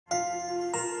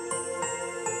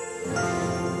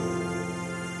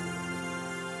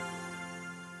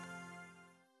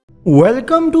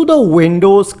Welcome to the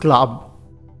Windows Club.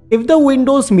 If the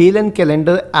Windows Mail and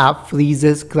Calendar app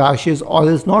freezes, crashes or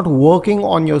is not working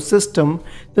on your system,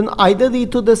 then either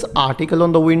read through this article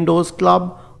on the Windows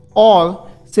Club or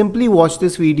simply watch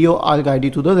this video. I'll guide you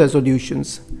to the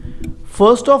resolutions.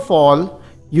 First of all,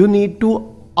 you need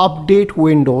to update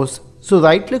Windows. So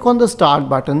right click on the Start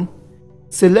button,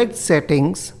 select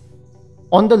Settings.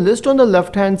 On the list on the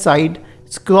left hand side,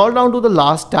 scroll down to the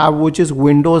last tab, which is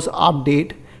Windows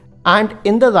Update. And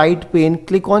in the right pane,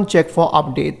 click on Check for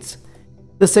Updates.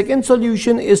 The second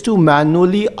solution is to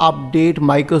manually update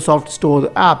Microsoft Store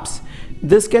apps.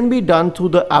 This can be done through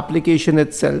the application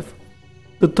itself.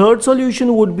 The third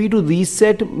solution would be to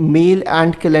reset Mail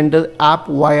and Calendar app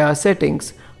via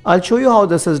settings. I'll show you how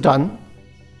this is done.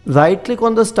 Right click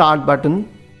on the Start button,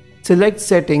 select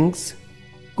Settings,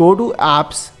 go to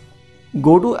Apps,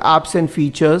 go to Apps and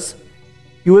Features.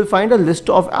 You will find a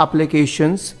list of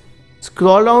applications.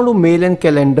 Scroll down to Mail and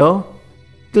Calendar,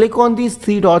 click on these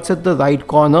three dots at the right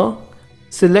corner,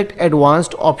 select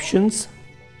Advanced Options,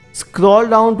 scroll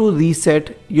down to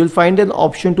Reset. You'll find an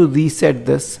option to reset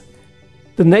this.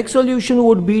 The next solution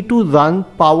would be to run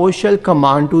PowerShell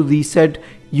command to reset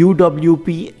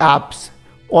UWP apps.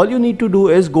 All you need to do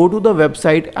is go to the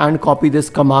website and copy this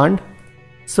command.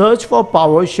 Search for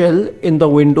PowerShell in the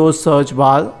Windows search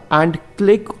bar and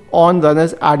click on Run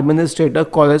as Administrator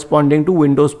corresponding to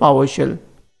Windows PowerShell.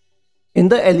 In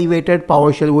the elevated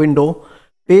PowerShell window,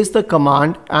 paste the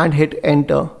command and hit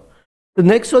Enter. The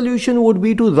next solution would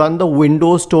be to run the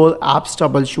Windows Store Apps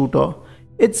Troubleshooter.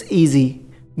 It's easy.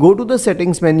 Go to the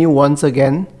Settings menu once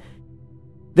again.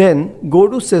 Then go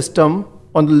to System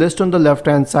on the list on the left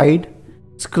hand side.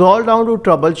 Scroll down to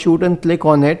Troubleshoot and click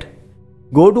on it.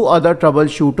 Go to Other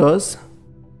Troubleshooters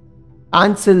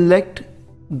and select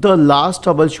the last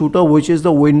troubleshooter, which is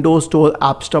the Windows Store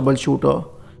Apps Troubleshooter.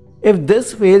 If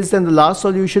this fails, then the last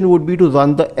solution would be to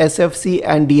run the SFC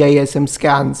and DISM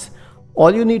scans.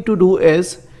 All you need to do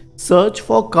is search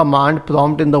for command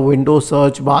prompt in the Windows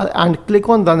search bar and click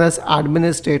on Run as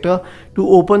Administrator to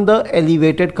open the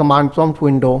elevated command prompt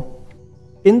window.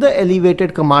 In the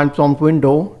elevated command prompt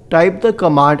window, type the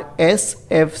command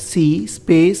SFC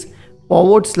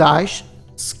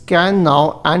 /scan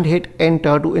now and hit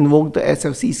Enter to invoke the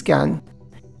SFC scan.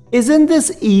 Isn't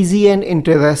this easy and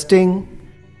interesting?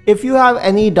 If you have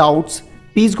any doubts,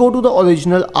 please go to the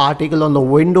original article on the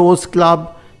Windows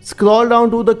Club, scroll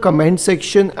down to the comment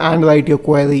section and write your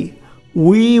query.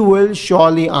 We will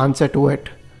surely answer to it.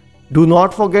 Do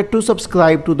not forget to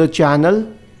subscribe to the channel.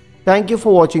 Thank you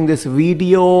for watching this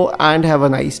video and have a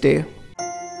nice day.